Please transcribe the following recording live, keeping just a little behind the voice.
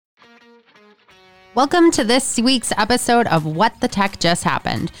Welcome to this week's episode of What the Tech Just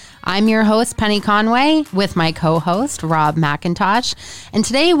Happened. I'm your host, Penny Conway, with my co-host, Rob McIntosh. And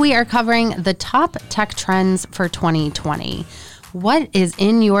today we are covering the top tech trends for 2020. What is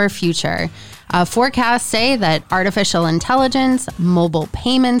in your future? Forecasts say that artificial intelligence, mobile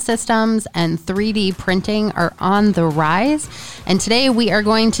payment systems, and 3D printing are on the rise. And today we are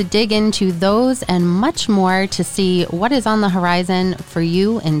going to dig into those and much more to see what is on the horizon for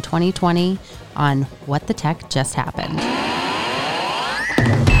you in 2020 on What the Tech Just Happened.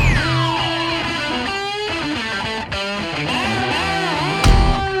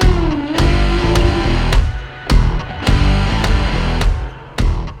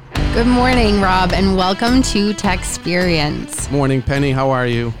 Good morning, Rob, and welcome to Techsperience. Morning, Penny. How are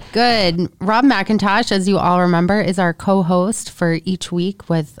you? Good. Rob McIntosh, as you all remember, is our co-host for each week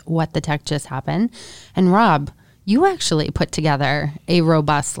with What the Tech Just Happened. And Rob, you actually put together a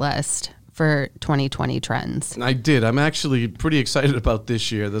robust list for 2020 trends. I did. I'm actually pretty excited about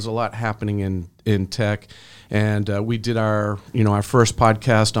this year. There's a lot happening in tech. And we did our first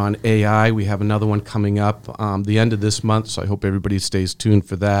podcast on AI. We have another one coming up the end of this month, so I hope everybody stays tuned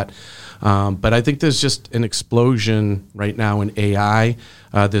for that. But I think there's just an explosion right now in AI.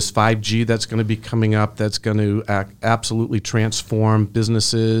 This 5G that's going to be coming up that's going to absolutely transform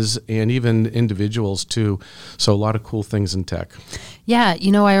businesses and even individuals too. So a lot of cool things in tech. Yeah,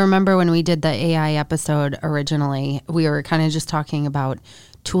 I remember when we did the AI episode originally, we were kind of just talking about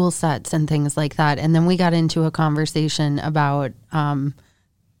tool sets and things like that. And then we got into a conversation about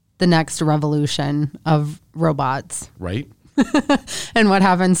the next revolution of robots. Right. And what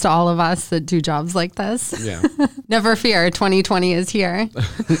happens to all of us that do jobs like this. Yeah. Never fear, 2020 is here.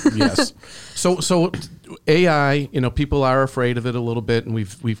 Yes. So AI, people are afraid of it a little bit, and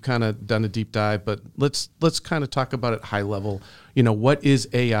we've kind of done a deep dive, but let's kind of talk about it high level. What is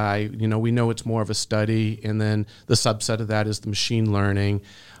AI? We know it's more of a study, and then the subset of that is the machine learning,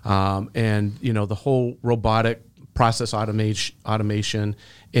 and the whole robotic process automation,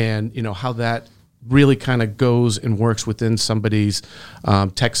 and how that really kind of goes and works within somebody's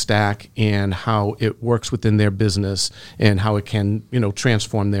tech stack, and how it works within their business, and how it can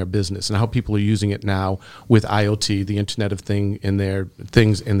transform their business, and how people are using it now with IoT, the Internet of Things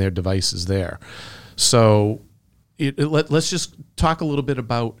in their devices there. So let's just talk a little bit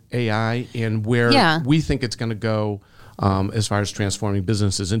about AI and where we think it's going to go as far as transforming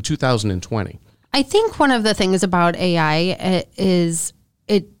businesses in 2020. I think one of the things about AI is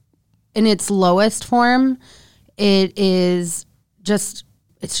it, in its lowest form, it's just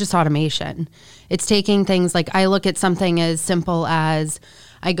automation. It's taking things like, I look at something as simple as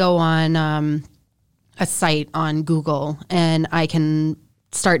I go on a site on Google and I can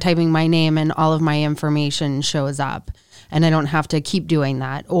start typing my name and all of my information shows up, and I don't have to keep doing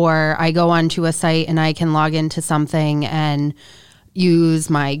that. Or I go onto a site and I can log into something and use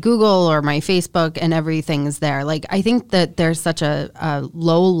my Google or my Facebook and everything's there. Like, I think that there's such a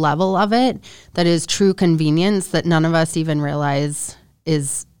low level of it that is true convenience that none of us even realize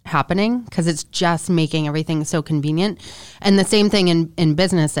is happening, because it's just making everything so convenient. And the same thing in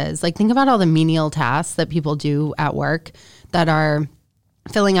businesses. Like, think about all the menial tasks that people do at work that are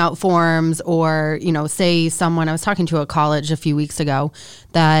filling out forms, or, say someone, I was talking to a college a few weeks ago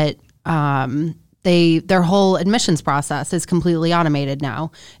that their whole admissions process is completely automated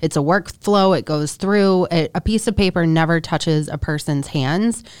now. It's a workflow. It goes through, a piece of paper never touches a person's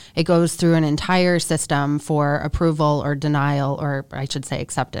hands. It goes through an entire system for approval or denial, or I should say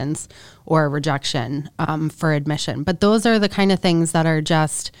acceptance or rejection for admission. But those are the kind of things that are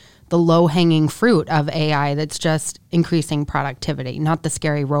just the low-hanging fruit of AI that's just increasing productivity, not the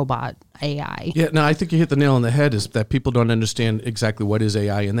scary robot AI. Yeah, no, I think you hit the nail on the head, is that people don't understand exactly what is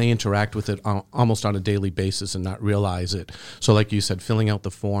AI, and they interact with it almost on a daily basis and not realize it. So like you said, filling out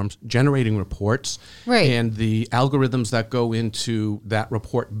the forms, generating reports, right, and the algorithms that go into that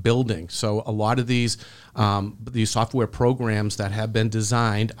report building. So a lot of these software programs that have been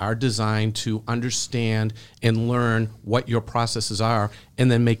designed are designed to understand and learn what your processes are, and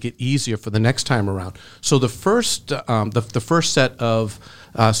then make it easier for the next time around. So the first set of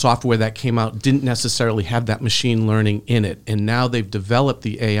software that came out didn't necessarily have that machine learning in it, and now they've developed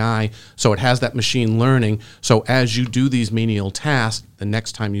the AI so it has that machine learning. So as you do these menial tasks, the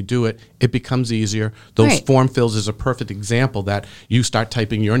next time you do it, it becomes easier. Those right. Form fills is a perfect example that you start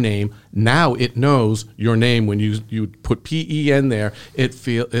typing your name. Now it knows your name. When you put PEN there, it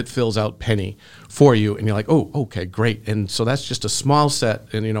fills out Penny for you, and you're like, oh, okay, great. And so that's just a small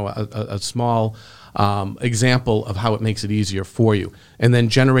set, and a small example of how it makes it easier for you. And then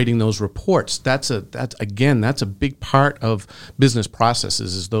generating those reports, that's a big part of business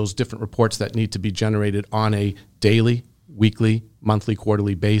processes, is those different reports that need to be generated on a daily, weekly, monthly,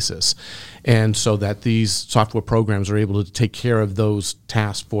 quarterly basis. And so that these software programs are able to take care of those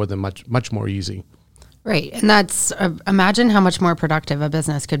tasks for them much more easy. Right. And that's, imagine how much more productive a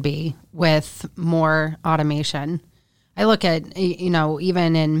business could be with more automation. I look at,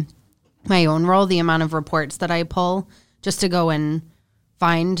 even in my own role, the amount of reports that I pull just to go and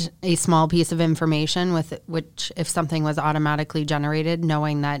find a small piece of information with which, if something was automatically generated,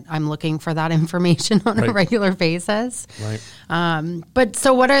 knowing that I'm looking for that information on a regular basis. Right. But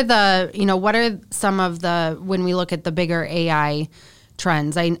so what are some of the, when we look at the bigger AI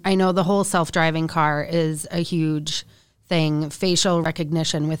trends, I know the whole self-driving car is a huge thing. Facial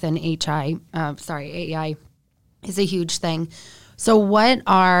recognition within AI is a huge thing. So what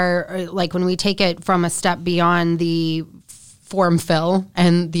are, like, when we take it from a step beyond the form fill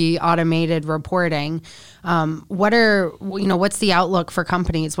and the automated reporting, what's the outlook for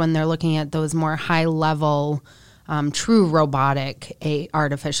companies when they're looking at those more high level, true robotic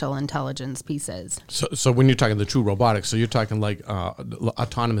artificial intelligence pieces? So when you're talking the true robotics, so you're talking like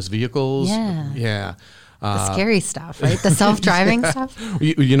autonomous vehicles? Yeah. The scary stuff, right? The self-driving stuff.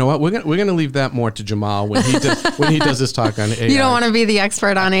 You know what? We're gonna leave that more to Jamal when he does his talk on AI. You don't want to be the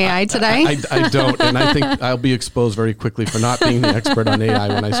expert on AI today. I don't, and I think I'll be exposed very quickly for not being the expert on AI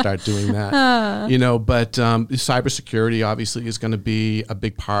when I start doing that. But cybersecurity obviously is going to be a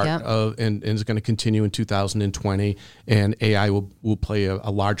big part of, and is going to continue in 2020, and AI will play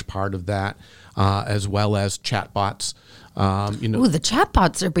a large part of that, as well as chatbots. The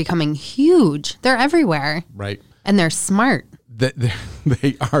chatbots are becoming huge. They're everywhere. Right. And they're smart.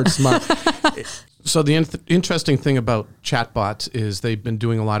 They are smart. So the interesting thing about chatbots is they've been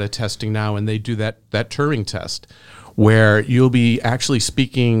doing a lot of testing now, and they do that Turing test where you'll be actually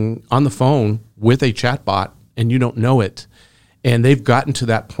speaking on the phone with a chatbot and you don't know it. And they've gotten to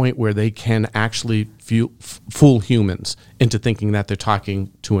that point where they can actually fool humans into thinking that they're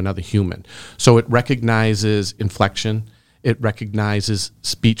talking to another human. So it recognizes inflection. It recognizes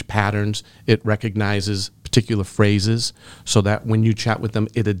speech patterns. It recognizes particular phrases so that when you chat with them,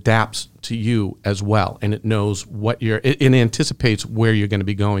 it adapts to you as well. And it knows it anticipates where you're going to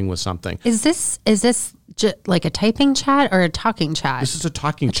be going with something. Is this like a typing chat or a talking chat? This is a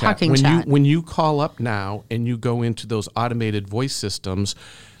talking chat. When you call up now and you go into those automated voice systems,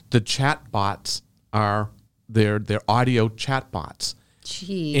 the chat bots are they're audio chat bots.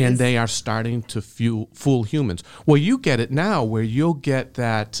 Jeez. And they are starting to fool humans. Well, you get it now where you'll get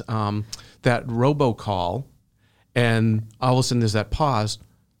that robocall, and all of a sudden there's that pause.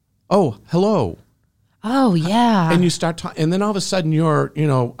 Oh, hello. Oh, yeah. And you start talking, and then all of a sudden you're,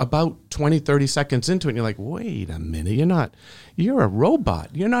 about 20, 30 seconds into it, and you're like, wait a minute, you're a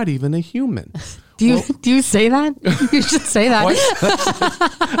robot. You're not even a human. Do you say that? You should say that.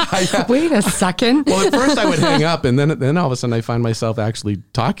 Wait a second. Well, at first I would hang up, and then all of a sudden I find myself actually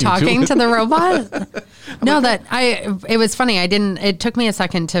talking to the robot. No, it was funny. It took me a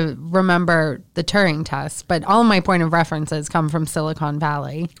second to remember the Turing test, but all of my point of references come from Silicon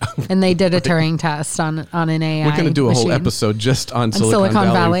Valley, and they did a Turing test on an AI. We're going to do a whole episode just on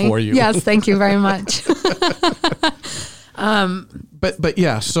Silicon Valley for you. Yes, thank you very much. But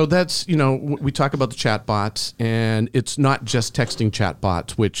yeah, so that's, we talk about the chatbots, and it's not just texting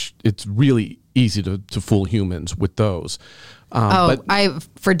chatbots, which it's really easy to fool humans with those.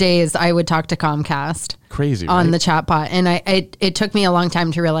 For days I would talk to Comcast. Crazy, on right? the chatbot, and it took me a long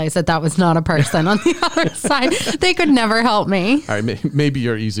time to realize that was not a person on the other side. They could never help me. All right, maybe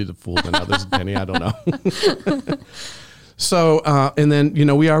you're easier to fool than others, Penny. I don't know. So, and then,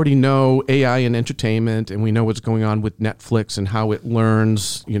 we already know AI and entertainment, and we know what's going on with Netflix and how it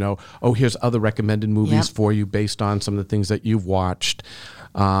learns, here's other recommended movies for you based on some of the things that you've watched.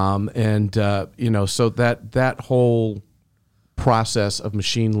 So that whole process of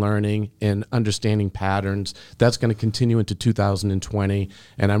machine learning and understanding patterns, that's going to continue into 2020.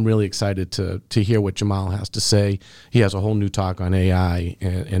 And I'm really excited to hear what Jamal has to say. He has a whole new talk on AI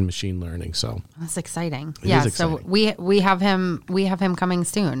and machine learning. So that's exciting. It is exciting. So we have him coming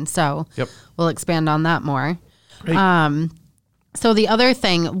soon. So we'll expand on that more. Great. So the other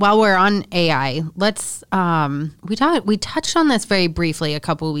thing, while we're on AI, let's we touched on this very briefly a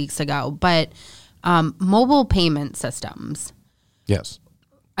couple of weeks ago, but mobile payment systems. Yes.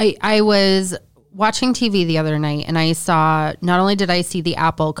 I was watching TV the other night, and I saw, not only did I see the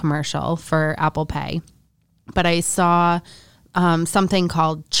Apple commercial for Apple Pay, but I saw something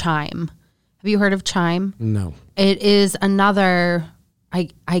called Chime. Have you heard of Chime? No. It is another,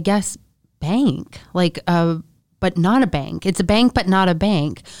 I guess, bank, but not a bank. It's a bank, but not a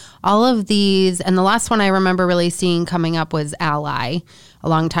bank. All of these, and the last one I remember really seeing coming up was Ally a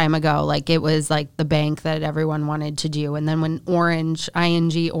long time ago. Like it was like the bank that everyone wanted to do. And then when Orange,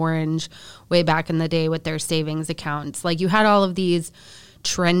 ING Orange, way back in the day with their savings accounts, like you had all of these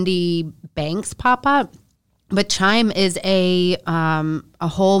trendy banks pop up. But Chime is a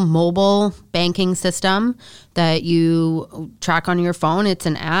whole mobile banking system that you track on your phone. It's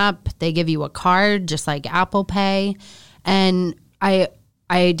an app. They give you a card, just like Apple Pay. And I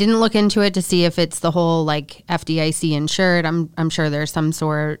didn't look into it to see if it's the whole like FDIC insured. I'm sure there's some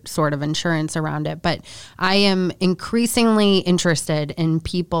sort of insurance around it. But I am increasingly interested in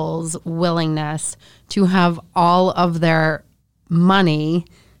people's willingness to have all of their money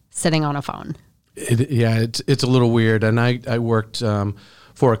sitting on a phone. It's a little weird. And I worked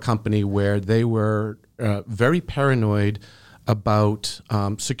for a company where they were very paranoid about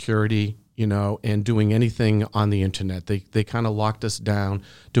security, and doing anything on the internet. They kind of locked us down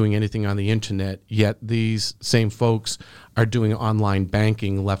doing anything on the internet, yet these same folks are doing online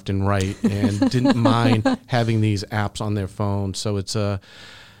banking left and right and didn't mind having these apps on their phone. So it's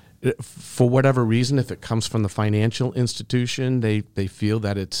for whatever reason, if it comes from the financial institution, they feel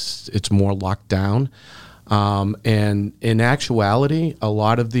that it's more locked down. And in actuality, a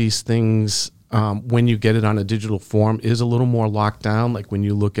lot of these things, when you get it on a digital form, is a little more locked down. Like when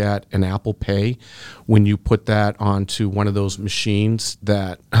you look at an Apple Pay, when you put that onto one of those machines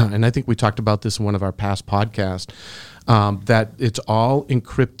that, and I think we talked about this in one of our past podcasts, that it's all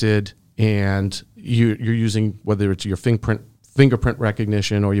encrypted and you're using, whether it's your fingerprint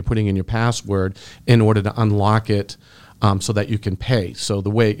recognition or you're putting in your password in order to unlock it so that you can pay. So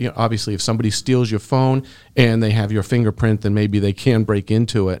the way, obviously, if somebody steals your phone and they have your fingerprint, then maybe they can break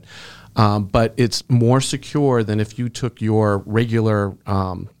into it. But it's more secure than if you took your regular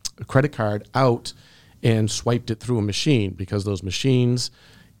credit card out and swiped it through a machine, because those machines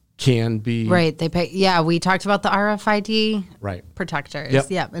can be... Right. They pay. Yeah, we talked about the RFID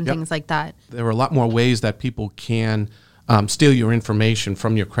protectors. Yep. And things like that. There are a lot more ways that people can steal your information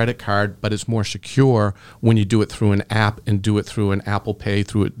from your credit card, but it's more secure when you do it through an app and do it through an Apple Pay,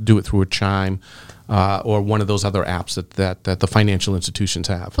 do it through a Chime, or one of those other apps that the financial institutions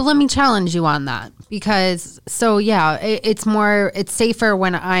have. But let me challenge you on that, because it's safer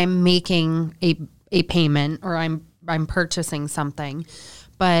when I'm making a payment or I'm purchasing something,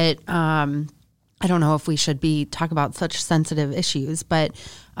 but I don't know if we should talk about such sensitive issues, but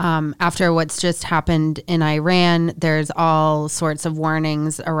after what's just happened in Iran, there's all sorts of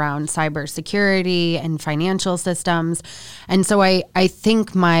warnings around cybersecurity and financial systems. And so I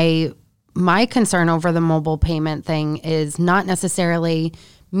think my concern over the mobile payment thing is not necessarily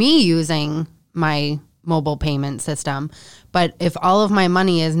me using my mobile payment system, but if all of my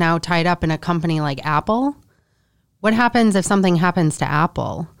money is now tied up in a company like Apple, what happens if something happens to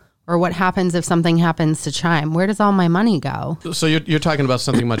Apple? Or what happens if something happens to Chime? Where does all my money go? So you're talking about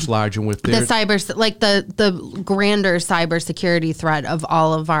something much larger with the the grander cybersecurity threat of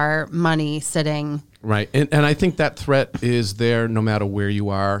all of our money sitting. Right. And I think that threat is there no matter where you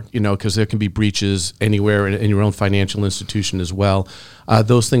are, because there can be breaches anywhere in your own financial institution as well.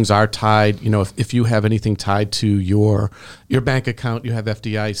 Those things are tied. If you have anything tied to your bank account, you have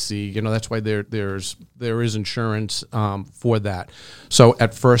FDIC. That's why there is insurance for that. So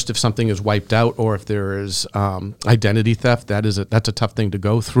at first, if something is wiped out or if there is identity theft, that's a tough thing to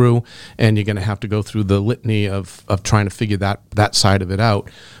go through, and you're going to have to go through the litany of trying to figure that side of it out.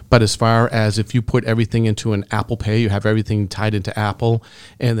 But as far as if you put everything into an Apple Pay, you have everything tied into Apple,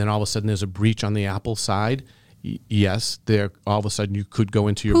 and then all of a sudden there's a breach on the Apple side. Yes, there. All of a sudden, you could go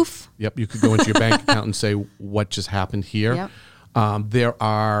into your Poof. Yep, you could go into your bank account and say, "What just happened here?" Yep. There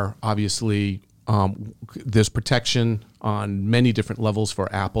are obviously there's protection on many different levels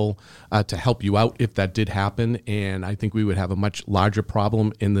for Apple to help you out if that did happen, and I think we would have a much larger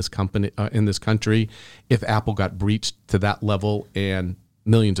problem in this country if Apple got breached to that level and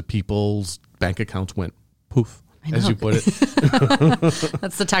millions of people's bank accounts went poof. As you put it.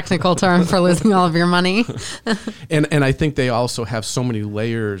 That's the technical term for losing all of your money. And I think they also have so many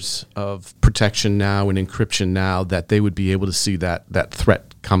layers of protection now and encryption now that they would be able to see that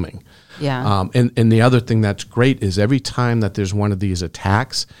threat coming. Yeah. And the other thing that's great is every time that there's one of these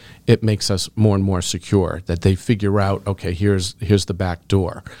attacks, it makes us more and more secure, that they figure out, okay, here's the back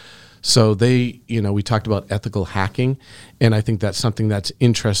door. So we talked about ethical hacking, and I think that's something that's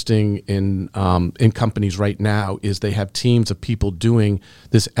interesting in companies right now is they have teams of people doing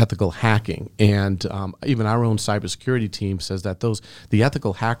this ethical hacking, and even our own cybersecurity team says that the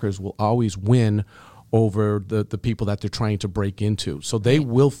ethical hackers will always win over the people that they're trying to break into. So they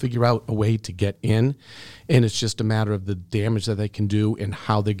will figure out a way to get in, and it's just a matter of the damage that they can do and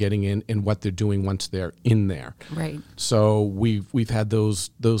how they're getting in and what they're doing once they're in there. Right. So we've had those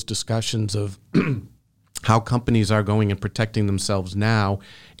discussions of how companies are going and protecting themselves now,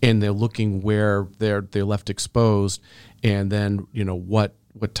 and they're looking where they're left exposed, and then what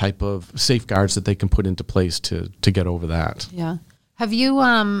type of safeguards that they can put into place to get over that. Yeah. Have you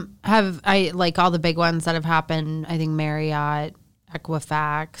like all the big ones that have happened? I think Marriott,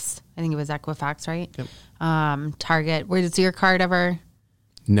 Equifax. I think it was Equifax, right? Yep. Target. Where does your card ever?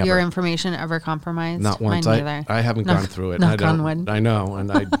 Never. Your information ever compromised? Not once. Mine I haven't gone through it. Knock on wood. I know,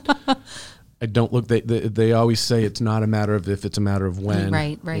 and I don't look. They always say it's not a matter of if, it's a matter of when.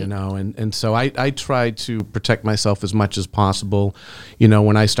 Right. And so I try to protect myself as much as possible.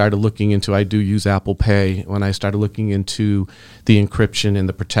 When I started looking into, I do use Apple Pay. When I started looking into the encryption and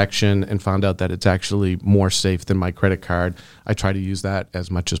the protection, and found out that it's actually more safe than my credit card, I try to use that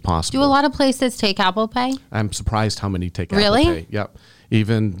as much as possible. Do a lot of places take Apple Pay? I'm surprised how many take Really? Apple Pay. Yep.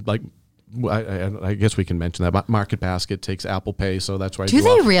 Even like, I guess we can mention that, but Market Basket takes Apple Pay, so that's why. Do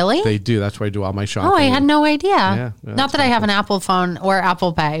they really? They do. That's why I do all my shopping. Oh, I had no idea. Yeah, Not that I have an Apple phone or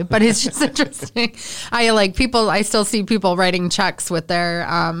Apple Pay, but it's just interesting. I still see people writing checks with their,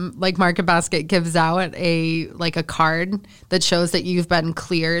 like Market Basket gives out a card that shows that you've been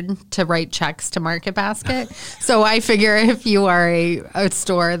cleared to write checks to Market Basket. So I figure if you are a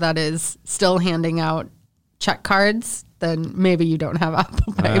store that is still handing out check cards, then maybe you don't have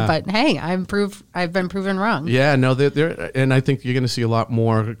Apple Pay. But hey, I've been proven wrong. Yeah, no, and I think you're going to see a lot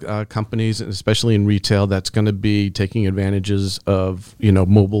more companies, especially in retail, that's going to be taking advantages of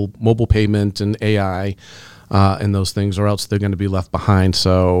mobile payment and AI and those things, or else they're going to be left behind.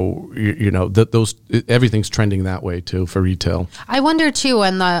 So everything's trending that way too for retail. I wonder too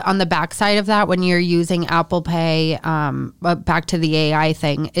on the backside of that, when you're using Apple Pay, back to the AI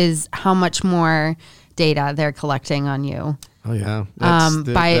thing, is how much more data they're collecting on you. Oh yeah.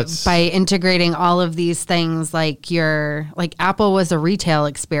 By integrating all of these things, like Apple was a retail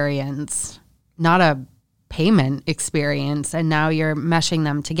experience, not a payment experience, and now you're meshing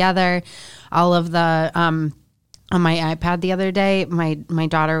them together. All of the on my iPad the other day, my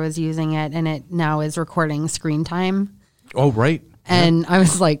daughter was using it, and it now is recording screen time. Oh right. And I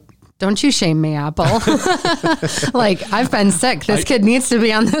was like, don't you shame me, Apple. I've been sick. This kid needs to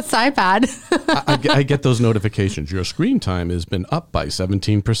be on this iPad. I get those notifications. Your screen time has been up by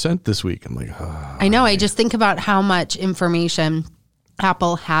 17% this week. I'm like, I know. I just think about how much information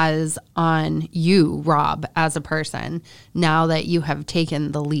Apple has on you, Rob, as a person, now that you have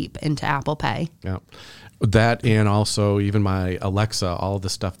taken the leap into Apple Pay. Yeah. That, and also even my Alexa, all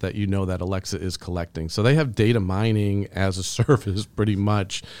the stuff that that Alexa is collecting. So they have data mining as a service pretty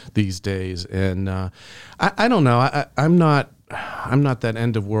much these days. And I don't know. I'm not that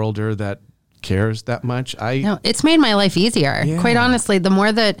end of worlder that cares that much. No, it's made my life easier. Yeah. Quite honestly, the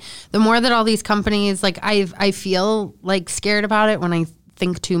more that all these companies, I feel scared about it when I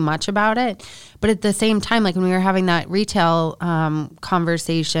think too much about it. But at the same time, when we were having that retail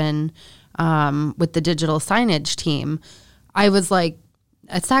conversation with the digital signage team, I was like,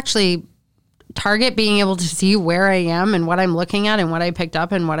 it's actually Target being able to see where I am and what I'm looking at and what I picked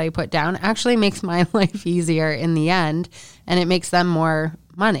up and what I put down actually makes my life easier in the end, and it makes them more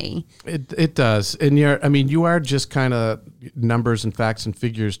money. It does. And you are just kind of numbers and facts and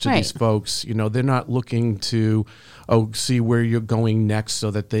figures to these folks. They're not looking to see where you're going next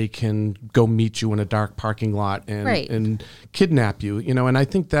so that they can go meet you in a dark parking lot and kidnap you. And I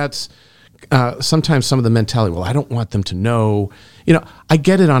think that's sometimes some of the mentality, well, I don't want them to know. I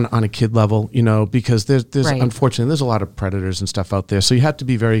get it on a kid level, because there's unfortunately there's a lot of predators and stuff out there. So you have to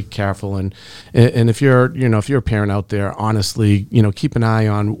be very careful. And if you're a parent out there, honestly, keep an eye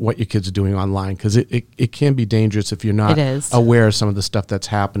on what your kids are doing online, because it can be dangerous if you're not aware of some of the stuff that's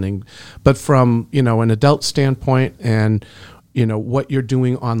happening. But from, an adult standpoint and, what you're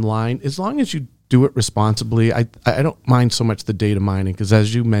doing online, as long as you do it responsibly, I don't mind so much the data mining, because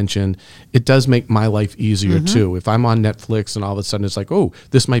as you mentioned, it does make my life easier too. If I'm on Netflix and all of a sudden it's like, oh,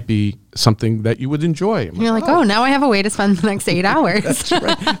 this might be something that you would enjoy. You're like, oh, now I have a way to spend the next 8 hours. That's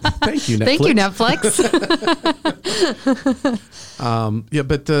right. Thank you, Netflix. Thank you, Netflix.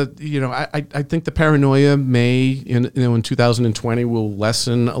 I think the paranoia may, in 2020 will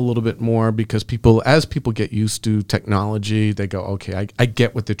lessen a little bit more, because as people get used to technology, they go, okay, I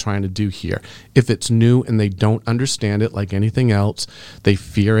get what they're trying to do here. If it's new and they don't understand it, like anything else, they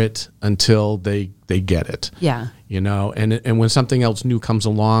fear it until they they get it. Yeah. And when something else new comes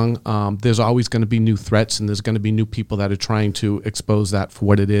along, there's always going to be new threats, and there's going to be new people that are trying to expose that for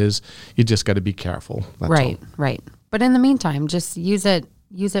what it is. You just got to be careful. That's Right. all. Right. But in the meantime, just use it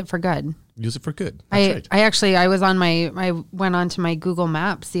for good. Use it for good. That's right. I went onto my Google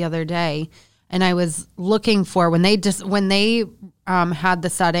Maps the other day, and I was looking for when they had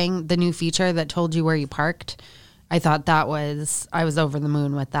the new feature that told you where you parked. I thought I was over the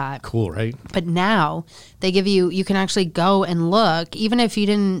moon with that. Cool, right? But now they give you can actually go and look, even if you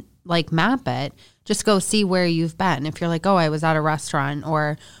didn't map it, just go see where you've been. If you're like, oh, I was at a restaurant,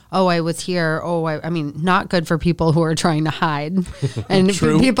 or, oh, I was here. Oh, I mean, not good for people who are trying to hide. And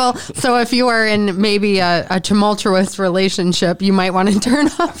True. people, so if you are in maybe a tumultuous relationship, you might want to turn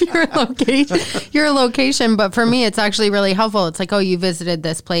off your location. But for me, it's actually really helpful. It's like, oh, you visited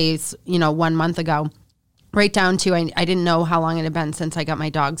this place, 1 month ago. Right down to, I didn't know how long it had been since I got my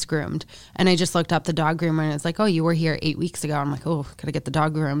dogs groomed. And I just looked up the dog groomer, and it's like, oh, you were here 8 weeks ago. I'm like, oh, gotta get the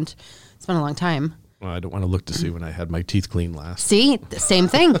dog groomed. It's been a long time. Well, I don't want to look to see when I had my teeth cleaned last. See, same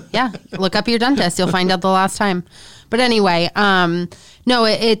thing. Yeah. Look up your dentist. You'll find out the last time. But anyway, no,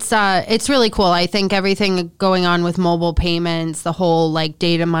 it's really cool. I think everything going on with mobile payments, the whole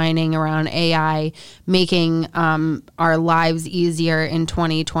data mining around AI, making our lives easier in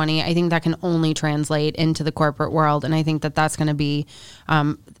 2020, I think that can only translate into the corporate world. And I think that that's going to be,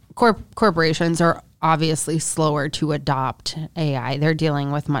 corporations are obviously slower to adopt AI. They're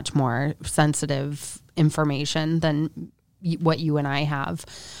dealing with much more sensitive information than what you and I have.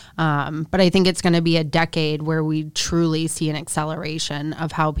 But I think it's going to be a decade where we truly see an acceleration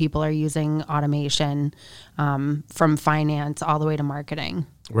of how people are using automation, from finance all the way to marketing.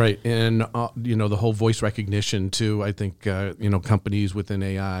 Right. And, the whole voice recognition too, I think, companies within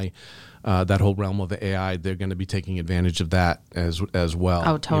AI, that whole realm of AI, they're going to be taking advantage of that as well.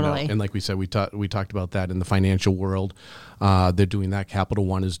 Oh, totally. And like we said, we talked about that in the financial world. They're doing that. Capital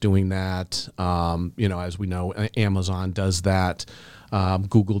One is doing that. As we know, Amazon does that.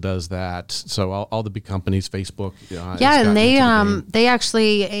 Google does that. So all the big companies, Facebook. And they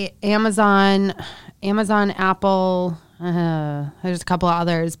actually, Amazon, Apple, there's a couple of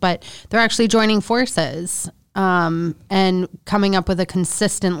others, but they're actually joining forces and coming up with a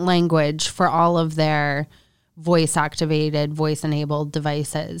consistent language for all of their voice-activated, voice-enabled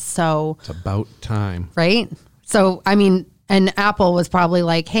devices. So it's about time. Right? So, I mean, and Apple was probably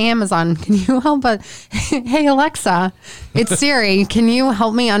like, hey, Amazon, can you help us? Hey, Alexa, it's Siri. Can you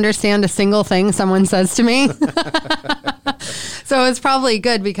help me understand a single thing someone says to me? So it's probably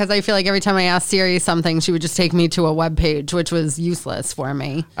good, because I feel like every time I asked Siri something, she would just take me to a web page, which was useless for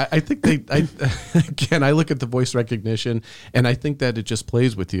me. I think I look at the voice recognition, and I think that it just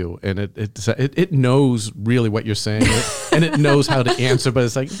plays with you, and it knows really what you're saying, and it knows how to answer, but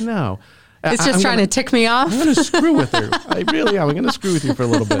it's like, no. It's just trying to tick me off. I'm going to screw with her. I really am. I'm going to screw with you for a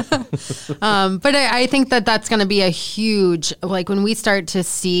little bit. But I think that's going to be a huge, when we start to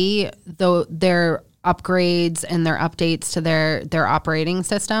see their upgrades and their updates to their operating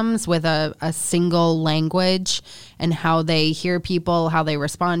systems with a single language and how they hear people, how they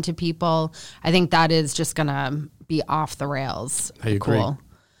respond to people, I think that is just going to be off the rails. I agree. Cool.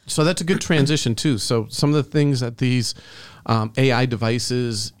 So that's a good transition too. So some of the things that these AI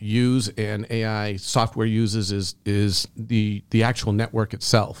devices use and AI software uses is the actual network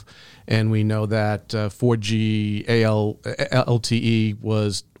itself. And we know that 4G LTE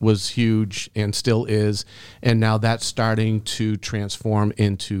was huge and still is, and now that's starting to transform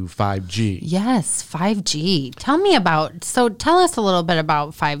into 5G. Yes, 5G. Tell us a little bit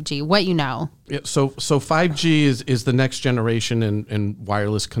about 5G, what you know. Yeah, so 5G is the next generation in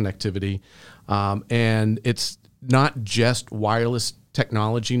wireless connectivity, and it's not just wireless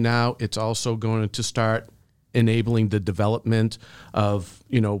technology now. It's also going to start enabling the development of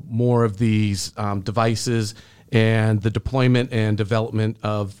more of these devices, and the deployment and development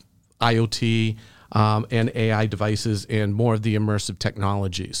of IoT and AI devices, and more of the immersive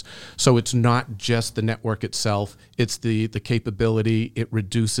technologies. So it's not just the network itself, it's the capability. It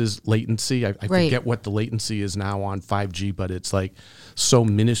reduces latency. I forget what the latency is now on 5G, but it's so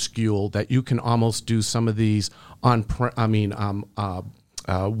minuscule that you can almost do some of these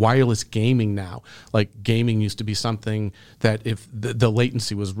wireless gaming now. Gaming used to be something that if the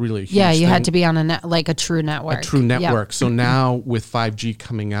latency was really huge. Yeah, you had to be on a true network. A true network. Yep. So now with 5G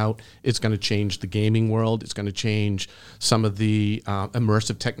coming out, it's going to change the gaming world. It's going to change some of the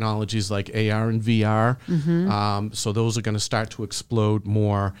immersive technologies like AR and VR. Mm-hmm. So those are going to start to explode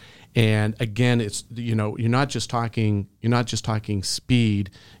more. And again, it's, you know, you're not just talking speed,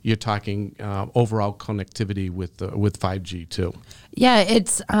 you're talking overall connectivity with 5G too. Yeah,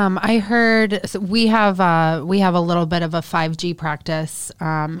 it's. I heard we have a little bit of a 5G practice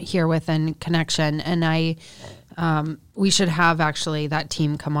here within Connection, and we should have actually that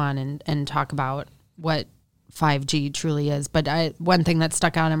team come on and talk about what 5G truly is. But one thing that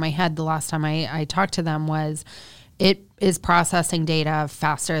stuck out in my head the last time I talked to them was it is processing data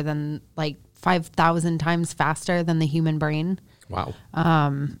faster than, like, 5,000 times faster than the human brain. Wow.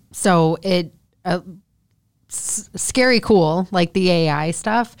 So it scary cool, like the AI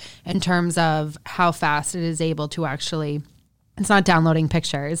stuff, in terms of how fast it is able to actually. It's not downloading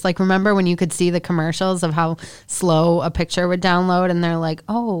pictures. Like, remember when you could see the commercials of how slow a picture would download, and they're like,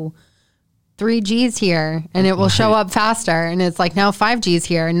 oh, 3G's here, and it will show up faster. And it's like, now 5G's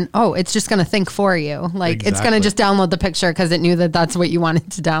here, and it's just going to think for you. Like, It's going to just download the picture because it knew that that's what you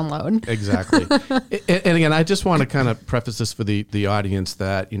wanted to download. Exactly. And again, I just want to kind of preface this for the audience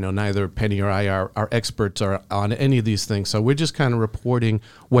that, you know, neither Penny or I are experts on any of these things. So we're just kind of reporting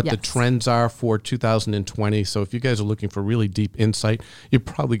what the trends are for 2020. So if you guys are looking for really deep insight, you're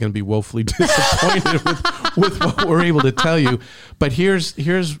probably going to be woefully disappointed with what we're able to tell you. But here's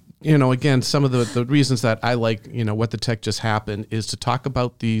you know, again, some of the reasons that I like, you know, What the Tech Just Happened is to talk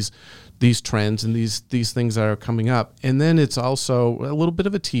about these trends and these things that are coming up. And then it's also a little bit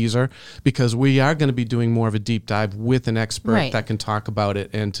of a teaser because we are going to be doing more of a deep dive with an expert that can talk about it.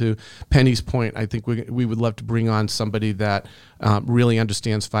 And to Penny's point, I think we would love to bring on somebody that really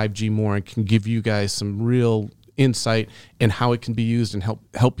understands 5G more and can give you guys some real insight and how it can be used and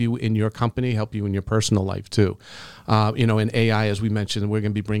help you in your company, help you in your personal life too. You know, in AI, as we mentioned, we're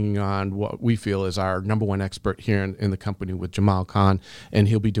going to be bringing on what we feel is our number one expert here in the company with Jamal Khan, and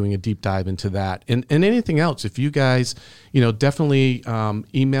he'll be doing a deep dive into that. And anything else, if you guys, you know, definitely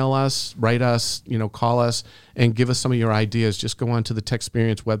email us, write us, you know, call us and give us some of your ideas. Just go on to the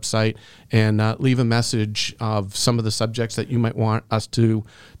Techsperience website and leave a message of some of the subjects that you might want us to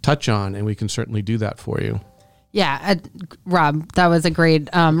touch on, and we can certainly do that for you. Yeah, Rob, that was a great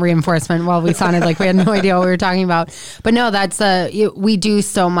reinforcement. While we sounded like we had no idea what we were talking about, but no, we do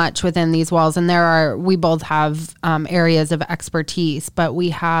so much within these walls, and we both have areas of expertise, but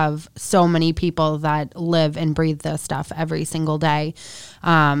we have so many people that live and breathe this stuff every single day.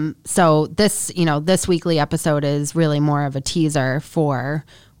 So this weekly episode is really more of a teaser for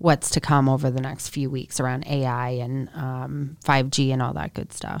what's to come over the next few weeks around AI and 5G and all that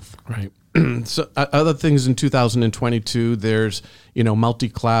good stuff. Right. So other things in 2022, there's, you know,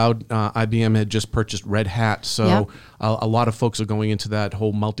 multi-cloud. IBM had just purchased Red Hat. So a lot of folks are going into that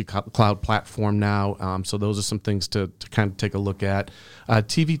whole multi-cloud platform now. So those are some things to kind of take a look at.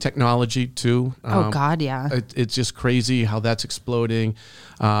 TV technology too. It's just crazy how that's exploding.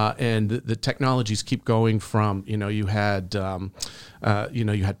 And the technologies keep going from, you know, you had plasma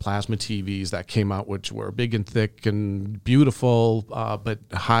TVs that came out, which were big and thick and beautiful, but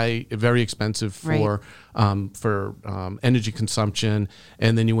very expensive for energy consumption.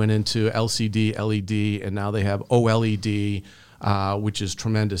 And then you went into LCD, LED, and now they have OLED, which is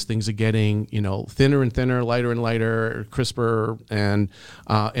tremendous. Things are getting, you know, thinner and thinner, lighter and lighter, crisper, and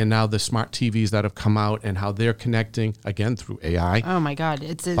now the smart TVs that have come out and how they're connecting again through AI. Oh my God,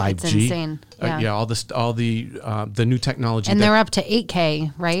 it's 5G. It's insane. Yeah, all the new technology, and they're up to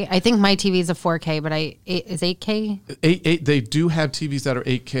 8K, right? I think my TV is a 4K, but is 8K? They do have TVs that are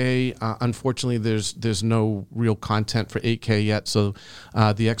 8K. Unfortunately, there's no real content for 8K yet. So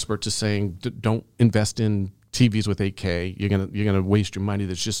the experts are saying don't invest in TVs with 8K. You're gonna waste your money.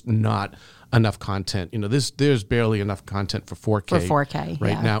 There's just not enough content. You know, there's barely enough content for 4K. For 4K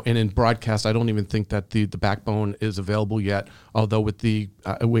right now, and in broadcast, I don't even think that the backbone is available yet. Although with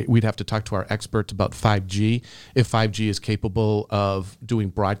we'd have to talk to our experts about 5G. If 5G is capable of doing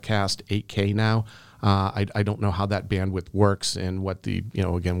broadcast 8K now. I don't know how that bandwidth works and what the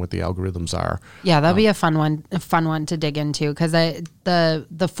algorithms are. Yeah, that'd be a fun one to dig into, because the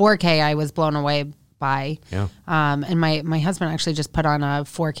 4K I was blown away by. Yeah. And my husband actually just put on a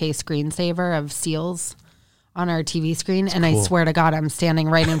 4K screensaver of seals on our TV screen, and cool. I swear to God, I'm standing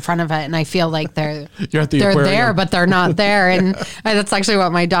right in front of it, and I feel like they're there, but they're not there. And that's actually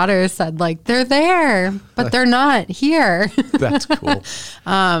what my daughter said. Like, they're there, but they're not here. That's cool.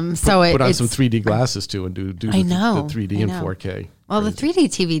 So put on some 3D glasses too, and do the 3D in 4K. Well, the 3D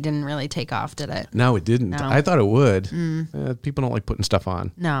TV didn't really take off, did it? No, it didn't. No. I thought it would. People don't like putting stuff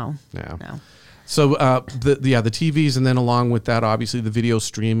on. No. So the TVs, and then along with that, obviously the video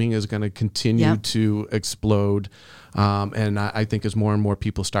streaming is going to continue to explode, and I think as more and more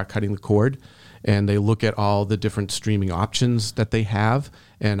people start cutting the cord, and they look at all the different streaming options that they have,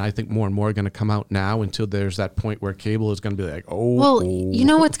 And I think more and more are going to come out now until there's that point where cable is going to be like, Well, you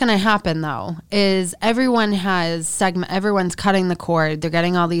know what's going to happen though is everyone's cutting the cord. They're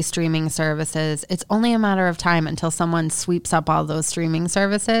getting all these streaming services. It's only a matter of time until someone sweeps up all those streaming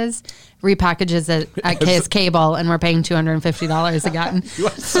services, repackages it at KS Cable, and we're paying $250 again. You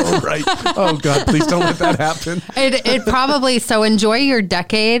are so right. Oh God, please don't let that happen. It probably, so enjoy your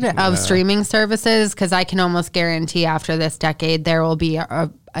decade of streaming services, because I can almost guarantee after this decade there will be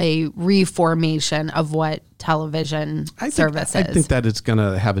a reformation of what television service is. I think that it's going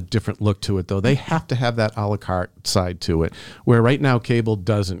to have a different look to it, though. They have to have that a la carte side to it, where right now cable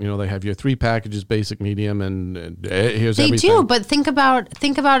doesn't. You know, they have your 3 packages, basic, medium, and here's everything. They do, but think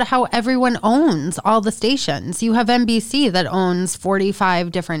about how everyone owns all the stations. You have NBC that owns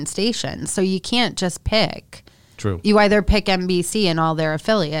 45 different stations, so you can't just pick. True. You either pick NBC and all their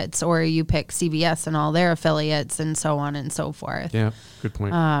affiliates, or you pick CBS and all their affiliates, and so on and so forth. Yeah, good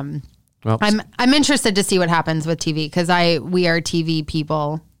point. Well, I'm interested to see what happens with TV, because we are TV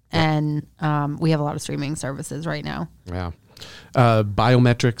people, and we have a lot of streaming services right now. Yeah.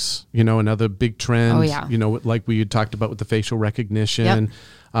 Biometrics, another big trend. Oh, yeah. Like we had talked about with the facial recognition. Yep.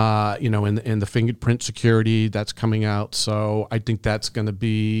 And the fingerprint security that's coming out. So I think that's going to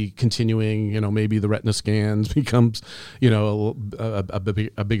be continuing. Maybe the retina scans becomes,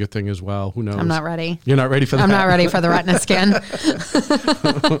 a bigger thing as well. Who knows? I'm not ready. You're not ready for that? I'm not ready for the retina scan.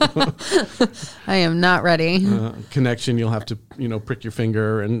 I am not ready. Connection, you'll have to, prick your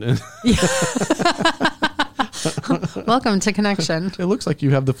finger and Welcome to Connection. It looks like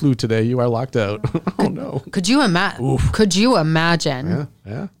you have the flu today. You are locked out. Oh no! Could you imagine?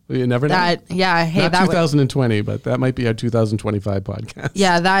 Yeah. You never know. Yeah. Hey, not 2020, but that might be our 2025 podcast.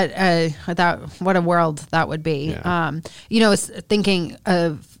 Yeah. That what a world that would be. Yeah. Thinking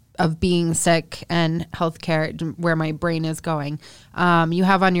of being sick and healthcare, where my brain is going. You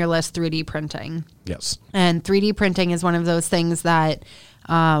have on your list 3D printing. Yes. And 3D printing is one of those things that.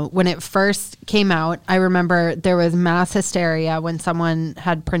 When it first came out, I remember there was mass hysteria when someone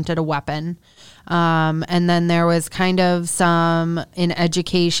had printed a weapon. And then there was kind of in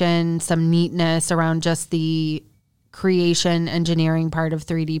education, some neatness around just the creation engineering part of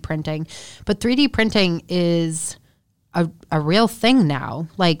 3D printing. But 3D printing is a real thing now.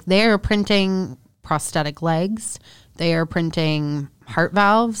 Like, they're printing prosthetic legs. They are printing heart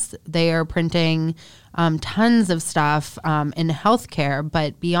valves. They are printing tons of stuff in healthcare,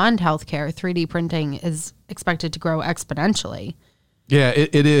 but beyond healthcare, 3D printing is expected to grow exponentially. Yeah,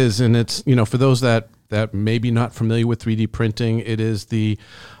 it is. And it's, for those that may be not familiar with 3D printing, it is the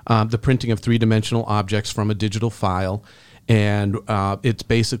printing of 3-dimensional objects from a digital file. And it's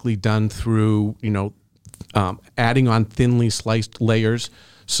basically done through, adding on thinly sliced layers.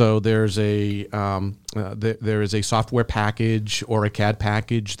 So there is a software package or a CAD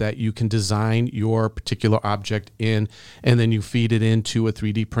package that you can design your particular object in, and then you feed it into a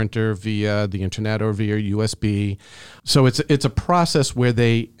 3D printer via the internet or via USB. So it's a process where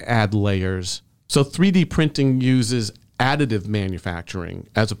they add layers. So 3D printing uses additive manufacturing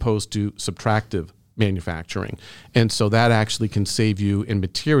as opposed to subtractive manufacturing. And so that actually can save you in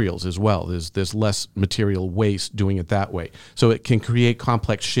materials as well. There's less material waste doing it that way. So it can create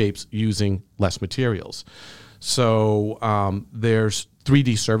complex shapes using less materials. So there's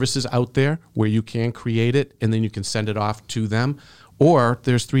 3D services out there where you can create it and then you can send it off to them. Or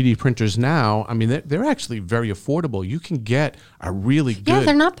there's 3D printers now. I mean, they're actually very affordable. You can get a really good... Yeah,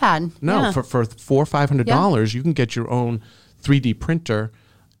 they're not bad. No, yeah. for $400 or $500, you can get your own 3D printer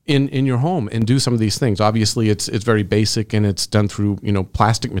in your home and do some of these things. Obviously, it's very basic and it's done through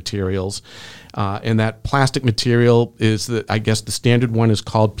plastic materials, and that plastic material is I guess the standard one is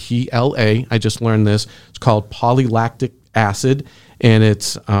called PLA. I just learned this. It's called polylactic acid, and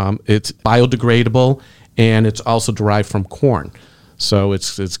it's biodegradable, and it's also derived from corn. So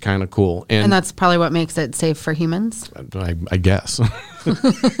it's kind of cool, and that's probably what makes it safe for humans. I guess.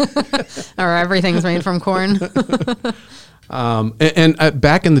 Or everything's made from corn. And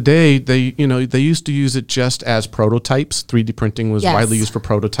back in the day, they used to use it just as prototypes. 3D printing was widely used for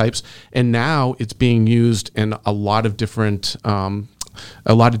prototypes, and now it's being used in a lot of different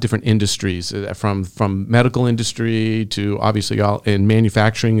industries, from medical industry to obviously in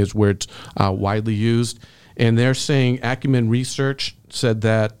manufacturing is where it's widely used. And they're saying Acumen Research said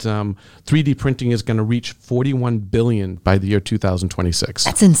that 3D printing is going to reach $41 billion by the year 2026.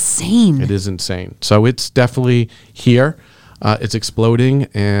 That's insane. It is insane. So it's definitely here. It's exploding,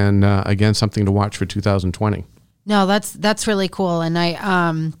 and again, something to watch for 2020. No, that's really cool, and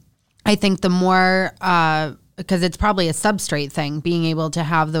I think the more because it's probably a substrate thing, being able to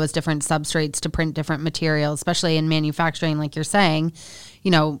have those different substrates to print different materials, especially in manufacturing, like you're saying,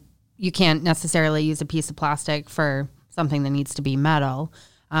 you can't necessarily use a piece of plastic for something that needs to be metal.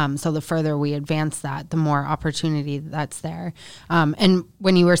 So the further we advance that, the more opportunity that's there. And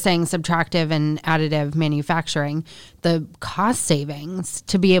when you were saying subtractive and additive manufacturing, the cost savings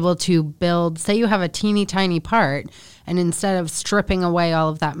to be able to build, say you have a teeny tiny part, and instead of stripping away all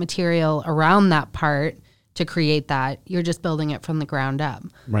of that material around that part to create that, you're just building it from the ground up.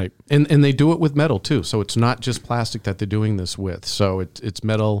 Right. And they do it with metal too. So it's not just plastic that they're doing this with. So it's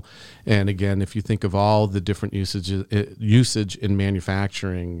metal. And again, if you think of all the different usage in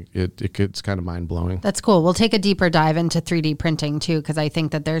manufacturing, it gets kind of mind blowing. That's cool. We'll take a deeper dive into 3D printing too, because I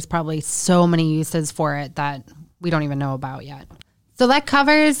think that there's probably so many uses for it that we don't even know about yet. So that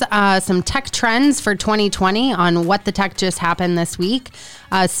covers some tech trends for 2020 on What the Tech Just Happened this week.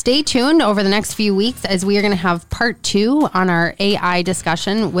 Stay tuned over the next few weeks as we are going to have part 2 on our AI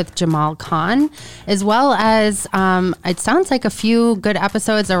discussion with Jamal Khan, as well as it sounds like a few good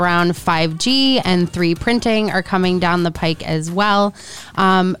episodes around 5G and 3D printing are coming down the pike as well.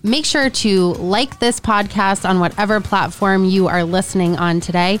 Make sure to like this podcast on whatever platform you are listening on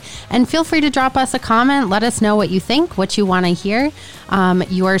today, and feel free to drop us a comment. Let us know what you think, what you want to hear.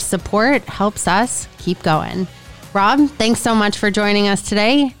 Your support helps us keep going. Rob, thanks so much for joining us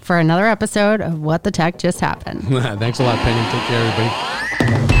today for another episode of What the Tech Just Happened. Thanks a lot, Penny. Take care,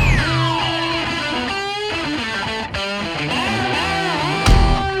 everybody.